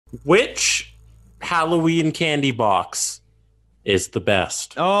Which Halloween candy box is the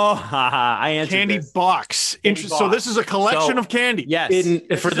best? Oh, I answered Candy this. box. Interesting. So this is a collection of candy. Yes.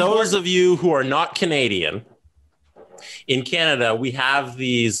 For those of you who are not Canadian, in Canada, we have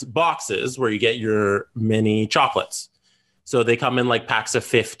these boxes where you get your mini chocolates. So they come in like packs of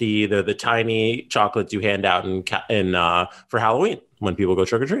 50. They're the tiny chocolates you hand out for Halloween when people go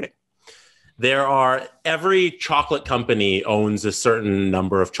trick-or-treating. Every chocolate company owns a certain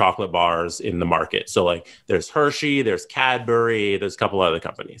number of chocolate bars in the market. So like there's Hershey, there's Cadbury, there's a couple other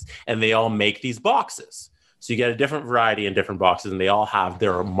companies, and they all make these boxes. So you get a different variety in different boxes, and they all have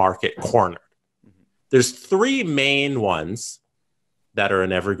their market cornered. There's three main ones that are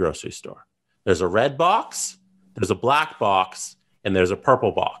in every grocery store. There's a red box, there's a black box, and there's a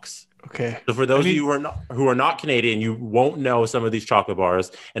purple box. Okay. So for those of you who are not Canadian, you won't know some of these chocolate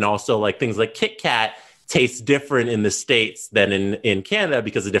bars, and also like things like Kit Kat taste different in the States than in Canada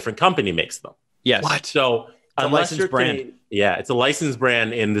because a different company makes them. Yes. What? So unless you're brand, it's a licensed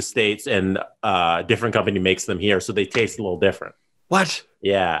brand in the States, and different company makes them here, so they taste a little different. What?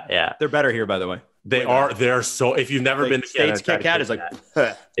 Yeah. They're better here, by the way. They're so. If you've never been to Canada, States Kit Kat is like.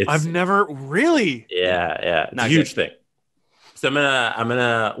 I've never really. Yeah. It's a huge thing. So I'm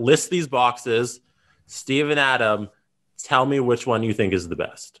gonna list these boxes. Steve and Adam, tell me which one you think is the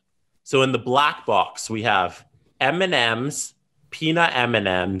best. So in the black box, we have M&M's, peanut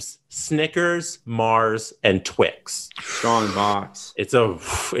M&M's, Snickers, Mars, and Twix. Strong box. It's a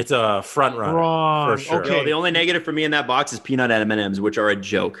front runner. Wrong. For sure. Okay. No, the only negative for me in that box is peanut M&M's, which are a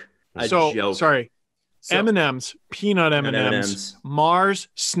joke. Joke. Sorry. So- M&M's, peanut M&M's, Mars,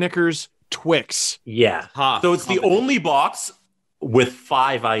 Snickers, Twix. Yeah. So it's the only box with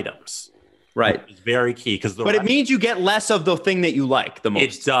 5 items. Right. It's very key because it means you get less of the thing that you like the most.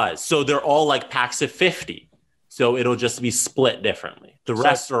 It does. So they're all like packs of 50. So it'll just be split differently. The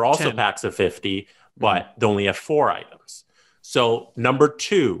rest are also 10. packs of 50, but they only have 4 items. So number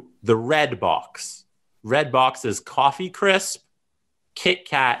 2, the red box. Red box is Coffee Crisp, Kit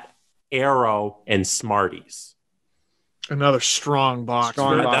Kat, Aero, and Smarties. Another strong box.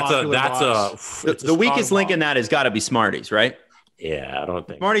 Strong Very box. popular box. The weakest link in that has got to be Smarties, right? Yeah, I don't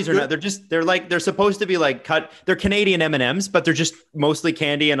think Smarties are not. They're supposed to be like cut. They're Canadian M&Ms, but they're just mostly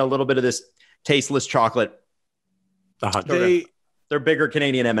candy and a little bit of this tasteless chocolate. They're bigger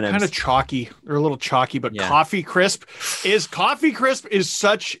Canadian M&Ms. Kind of chalky. They're a little chalky, but Coffee Crisp is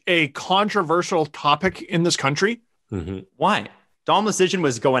such a controversial topic in this country. Mm-hmm. Why? Dom Decision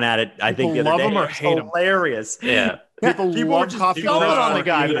was going at it. I think the other love day. them or hate them. Hilarious. Yeah. People love Coffee Crisp. on the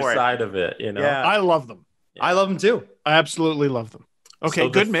guy for it. Side of it, you know. Yeah. I love them. I love them too. I absolutely love them. Okay, So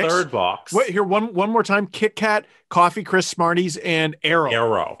good the mix. Third box. Wait, here one more time. Kit Kat, Coffee Crisp, Smarties, and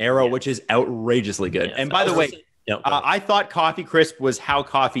Aero. Aero, which is outrageously good. Yes. And by the way, I thought Coffee Crisp was how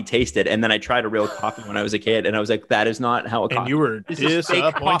coffee tasted, and then I tried a real coffee when I was a kid, and I was like, "That is not how a coffee." And you were This is fake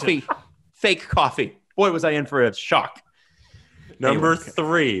disappointed. coffee. Fake coffee. Boy, was I in for a shock. Number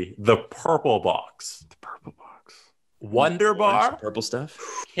 3, the purple box. The purple box. Wonder Bar, Purple stuff.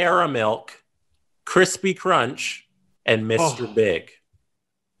 Caramilk, Crispy Crunch, and Mr. Big.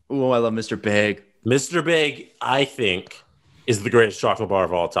 Oh, I love Mr. Big. Mr. Big, I think, is the greatest chocolate bar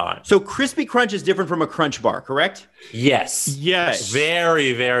of all time. So Crispy Crunch is different from a Crunch bar, correct? Yes. Yes.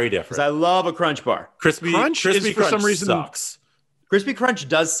 Very, very Because different. I love a Crunch bar. Crispy Crunch is for some reason- sucks. Crispy Crunch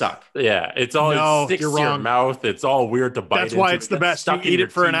does suck. Yeah, it's all No, it sticks you're to your wrong. mouth. It's all weird to bite. That's why into. it's the It best. gets You stuck in eat your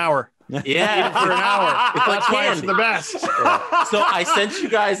it for an teeth. hour. Yeah, For an hour. It's like That's why it's candy. the best. So I sent you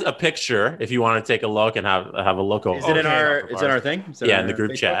guys a picture if you want to take a look and have a look over. Is it in our thing? Is it Yeah, on in the our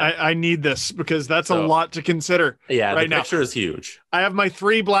group Facebook? chat. I need this because that's a So- lot to consider. Yeah, right the now. picture is huge. I have my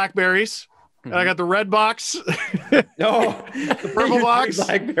 3 blackberries. And I got the red box No, the purple box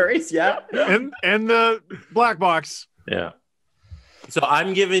Blackberries, yeah. and the black box. Yeah. So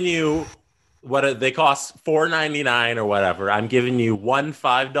I'm giving you they cost $4.99 or whatever. I'm giving you one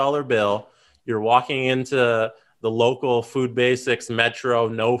 $5 bill. You're walking into the local Food Basics, Metro,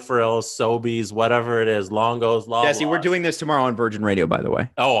 No Frills, Sobeys, whatever it is, Longos, Loblaws. Jesse, we're doing this tomorrow on Virgin Radio, by the way.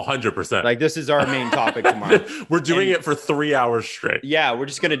 Oh, 100%. Like, this is our main topic tomorrow. We're doing it for 3 hours straight. Yeah, we're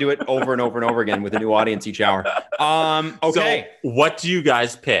just going to do it over and over and over again with a new audience each hour. Okay. So what do you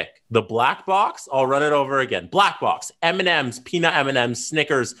guys pick? The black box? I'll run it over again. Black box, M&M's, peanut M&M's,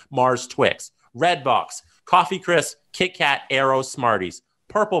 Snickers, Mars, Twix. Red box, Coffee Crisp, Kit Kat, Aero, Smarties.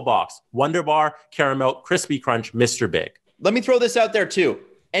 Purple box, Wonder Bar, Caramel, Crispy Crunch, Mr. Big. Let me throw this out there, too.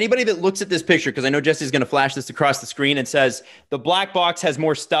 Anybody that looks at this picture, because I know Jesse's going to flash this across the screen and says the black box has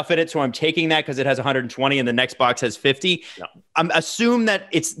more stuff in it, so I'm taking that because it has 120 and the next box has 50. No. I'm assume that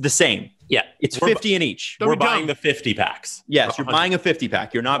it's the same. Yeah, it's 50 in each. We're buying the 50 packs. Yes, you're buying a 50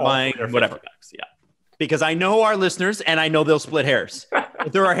 pack. You're not buying whatever. Packs. Yeah, because I know our listeners and I know they'll split hairs.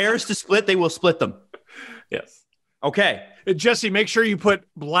 If there are hairs to split, they will split them. Yes. Okay, Jesse, make sure you put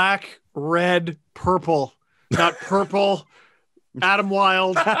black, red, purple, not purple. Adam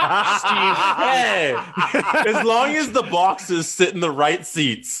Wild, Steve. Hey, as long as the boxes sit in the right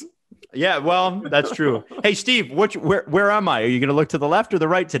seats. Yeah, well, that's true. Hey, Steve, where am I? Are you going to look to the left or the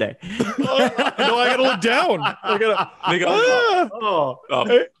right today? No, I got to look down.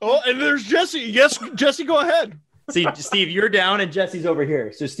 And there's Jesse. Yes, Jesse, go ahead. See, Steve, you're down and Jesse's over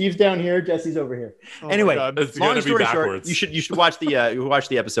here. So Steve's down here, Jesse's over here. Anyway, long story short, you should watch the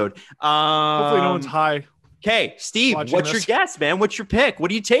episode. Hopefully, no one's high. Okay, Steve, what's your guess, man? What's your pick? What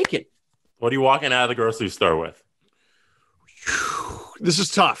are you taking? What are you walking out of the grocery store with? This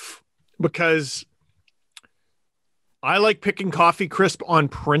is tough because I like picking Coffee Crisp on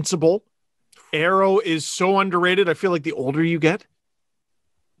principle. Aero is so underrated. I feel like the older you get,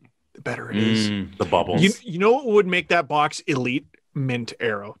 the better it is. The bubbles. You know what would make that box elite? Mint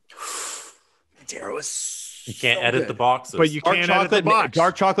Aero. Mint Aero is you can't edit the boxes. But you can't edit the box.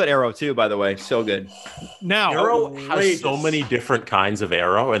 Dark chocolate Aero too, by the way. So good. Now, Aero has so many different kinds of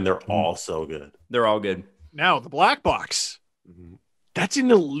Aero, and they're all so good. They're all good. Now, the black box. That's an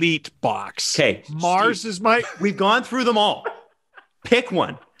elite box. Okay. Mars Steve, is my... We've gone through them all. Pick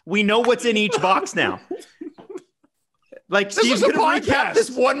one. We know what's in each box now. Like, Steve's going to recap this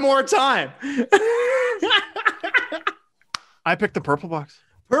one more time. I picked the purple box.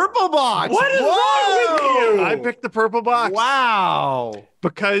 Purple box. What is wrong with you? I picked the purple box. Wow.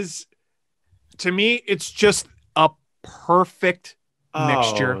 Because to me, it's just a perfect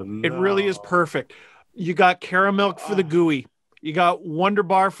mixture. No. It really is perfect. You got caramel for the gooey. You got Wonder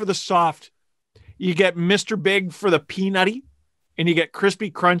Bar for the soft. You get Mr. Big for the peanutty. And you get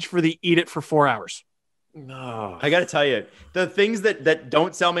Crispy Crunch for the eat it for 4 hours. No. I got to tell you, the things that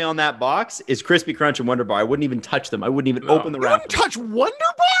don't sell me on that box is Crispy Crunch and Wonder Bar. I wouldn't even touch them. I wouldn't even open the You wrap. wouldn't touch Wonder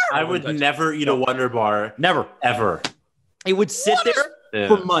Bar? I would never eat a Wonder Bar. Never. Ever. It would sit there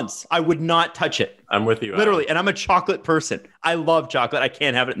for months. I would not touch it. I'm with you. Literally. And I'm a chocolate person. I love chocolate. I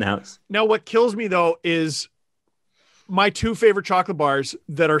can't have it in the house. Now, what kills me, though, is my two favorite chocolate bars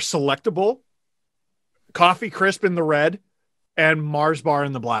that are selectable, Coffee Crisp in the red and Mars Bar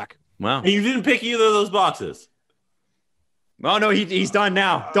in the black. Wow. And you didn't pick either of those boxes. Oh, no, he's done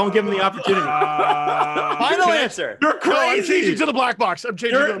now. Don't give him the opportunity. Final answer. You're No, I'm crazy. changing to the black box. I'm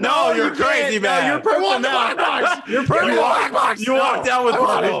changing to the black You're crazy, man. No, you're purple now. box. You're purple. Give me the black box. You walked out with You're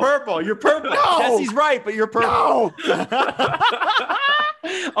purple. purple. You're purple. No. Jesse's right, but you're purple. No.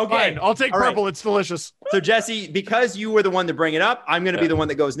 Okay. Fine, I'll take All right. purple. It's delicious. So, Jesse, because you were the one to bring it up, I'm going to be the one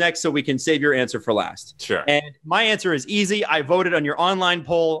that goes next so we can save your answer for last. Sure. And my answer is easy. I voted on your online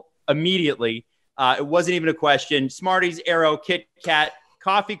poll immediately. It wasn't even a question. Smarties, Aero, Kit Kat,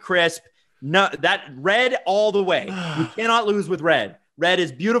 Coffee Crisp. No, that red all the way. You cannot lose with red. Red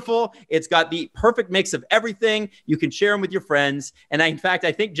is beautiful. It's got the perfect mix of everything. You can share them with your friends. And in fact,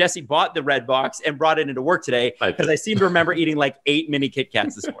 I think Jesse bought the red box and brought it into work today because I seem to remember eating like 8 mini Kit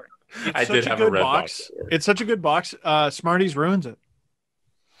Kats this morning. I did have a red box. It's such a good box. Smarties ruins it.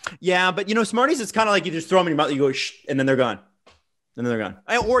 Yeah, but Smarties, it's kind of like you just throw them in your mouth, you go, shh, and then they're gone. And then they're gone.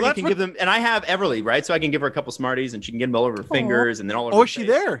 Or you can give them, and I have Everly, right? So I can give her a couple Smarties and she can get them all over her fingers and then all over her is she face.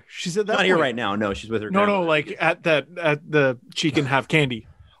 there? She's at that Not here point. right now. No, she's with her. No, like at the she can have candy.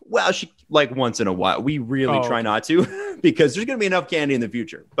 Well, she like once in a while. We really try not to because there's going to be enough candy in the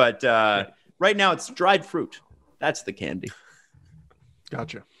future. But right now it's dried fruit. That's the candy.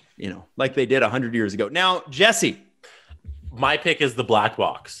 Gotcha. Like they did 100 years ago. Now, Jesse. My pick is the black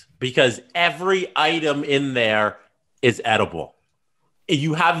box because every item in there is edible.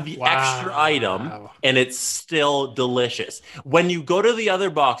 You have the extra item and it's still delicious. When you go to the other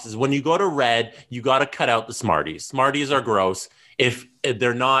boxes, when you go to red, you got to cut out the Smarties. Smarties are gross. If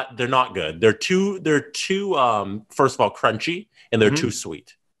they're not good. They're too first of all crunchy and they're too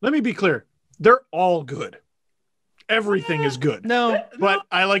sweet. Let me be clear. They're all good. Everything is good. No, but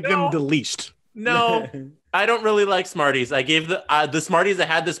I like them the least. No, I don't really like Smarties. I gave the Smarties I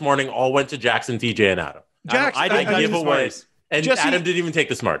had this morning all went to Jackson, TJ, and Adam. I didn't give away. And Jesse, Adam didn't even take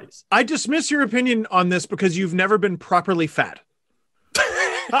the Smarties. I dismiss your opinion on this because you've never been properly fat.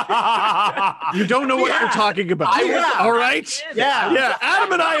 You don't know what you're talking about. All right? Yeah.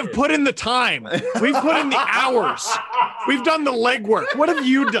 Adam and I have put in the time. We've put in the hours. We've done the legwork. What have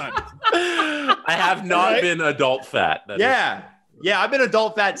you done? I have not been adult fat. Yeah, I've been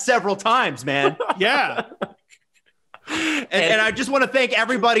adult fat several times, man. Yeah. And I just want to thank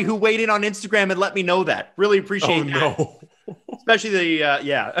everybody who weighed in on Instagram and let me know that. Really appreciate that. no. Especially the,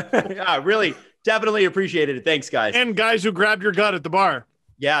 yeah, really, definitely appreciated it. Thanks, guys. And guys who grabbed your gut at the bar.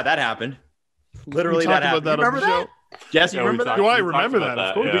 Yeah, that happened. Literally, We that talked happened. about that You on the remember that? Jesse, you Yeah, we remember that? Do I We talked remember about that?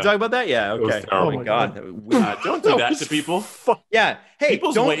 Of course. Did we talk about that? Yeah, was okay. terrible. Oh, my God. Don't do that was to people. Yeah. Hey,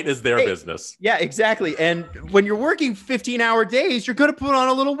 People's don't, weight is their hey, business. Yeah, exactly. And when you're working 15-hour days, you're going to put on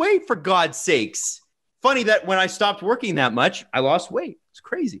a little weight, for God's sakes. Funny that when I stopped working that much, I lost weight. It's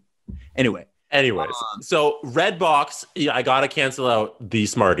crazy. Anyway. Anyways, so Redbox, I got to cancel out the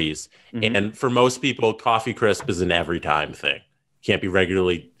Smarties. Mhm. And for most people, Coffee Crisp is an every time thing. Can't be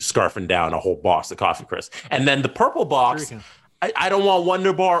regularly scarfing down a whole box of Coffee Crisp. And then the purple box, Sure you I don't want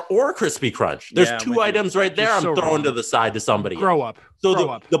Wonder Bar or Crispy Crunch. There's Yeah, I'm two with you. items right there. You're I'm so throwing wrong. to the side to somebody. Grow up. So Grow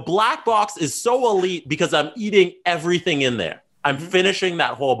up. the black box is so elite because I'm eating everything in there. I'm finishing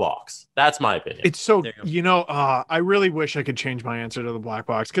that whole box. That's my opinion. It's so, There you go. I really wish I could change my answer to the black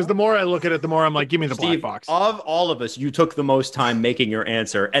box because the more I look at it, the more I'm like, give me the Steve, black box. of all of us, you took the most time making your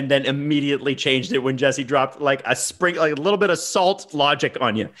answer and then immediately changed it when Jesse dropped like a little bit of salt logic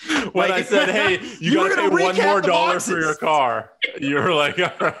on you. when Like- I said, "Hey, you, You were got to gonna pay one recap more the dollar boxes. for your car," you were like,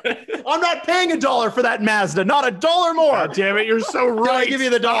 "All right." I'm not paying $1 for that Mazda, not $1 more. God damn it, you're so Till right. I give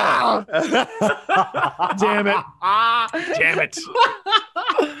you the dollar. Damn it. Damn it.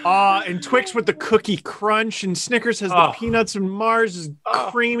 And Twix with the cookie crunch, and Snickers has the Oh. peanuts, and Mars is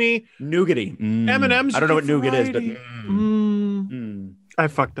creamy. Nougaty. M&M's. I don't know what you get nougat is, but variety. I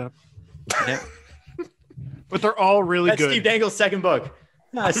fucked up. Yeah. But they're all really That's good. Steve Dangle's second book.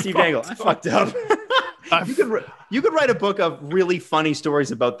 Steve Dangle. I fucked up. You could write a book of really funny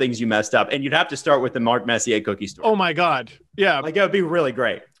stories about things you messed up, and you'd have to start with the Mark Messier cookie story. Oh my God. Yeah. Like it would be really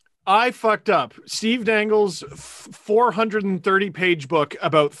great. I fucked up. Steve Dangle's 430-page book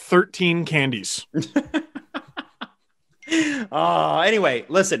about 13 candies. Anyway,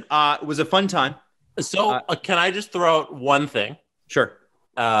 listen, it was a fun time. So can I just throw out one thing? Sure.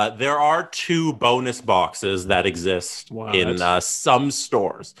 There are 2 bonus boxes that exist What? in some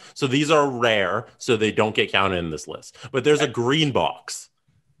stores. So these are rare, so they don't get counted in this list. But there's a green box.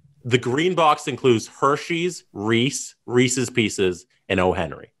 The green box includes Hershey's, Reese's Pieces, and O.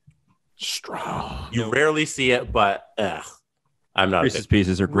 Henry. Strong. You rarely see it, but I'm not. Reese's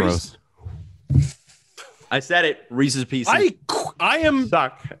Pieces are gross. I said it. Reese's Pieces. I am.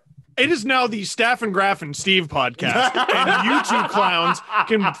 suck. It is now the Staff and Graff and Steve podcast, and you two clowns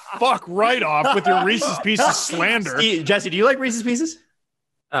can fuck right off with your Reese's Pieces slander. Jesse, do you like Reese's Pieces?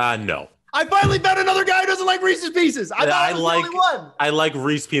 No. I finally found another guy who doesn't like Reese's Pieces. I thought I was the only one. I like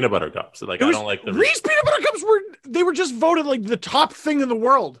Reese peanut butter cups. Like It I was- don't like the Reese peanut butter cups were just voted like the top thing in the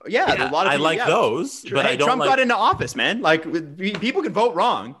world. Yeah, Yeah, a lot of I people, like yeah. those, but Hey, I don't Trump like. got into office, man. Like people can vote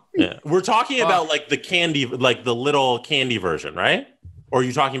wrong. Yeah. We're talking about like the candy, like the little candy version, right? Or are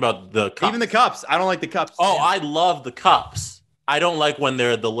you talking about the cups? Even the cups. I don't like the cups. Oh, I love the cups. I don't like when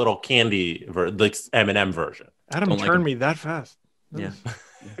they're the little candy, the M&M version. Adam Don't like turned them. me that fast. Yeah.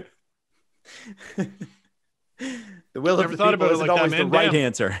 The will Never of the thought people about it isn't like that, always man. the right Damn.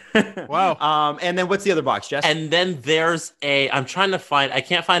 answer. Wow. And then what's the other box, Jess? And then there's I'm trying to find, I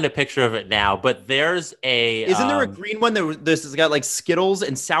can't find a picture of it now, but there's a. Isn't there a green one this has got like Skittles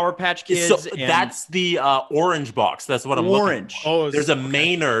and Sour Patch Kids? So and that's the orange box. That's what I'm looking orange. for. Oh, There's a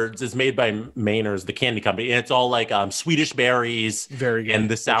Maynard's. It's made by Maynard's, the candy company, and it's all like Swedish berries Very good. and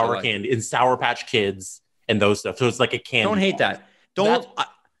the sour like. candy and Sour Patch Kids and those stuff. So it's like a candy. Don't hate box. that. Don't.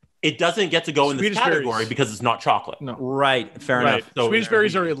 It doesn't get to go in Swedish this category berries. because it's not chocolate. No. right. Fair Right. enough. So Swedish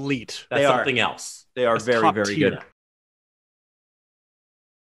berries are elite. That's They are. something else. They are That's very, top very tier. good.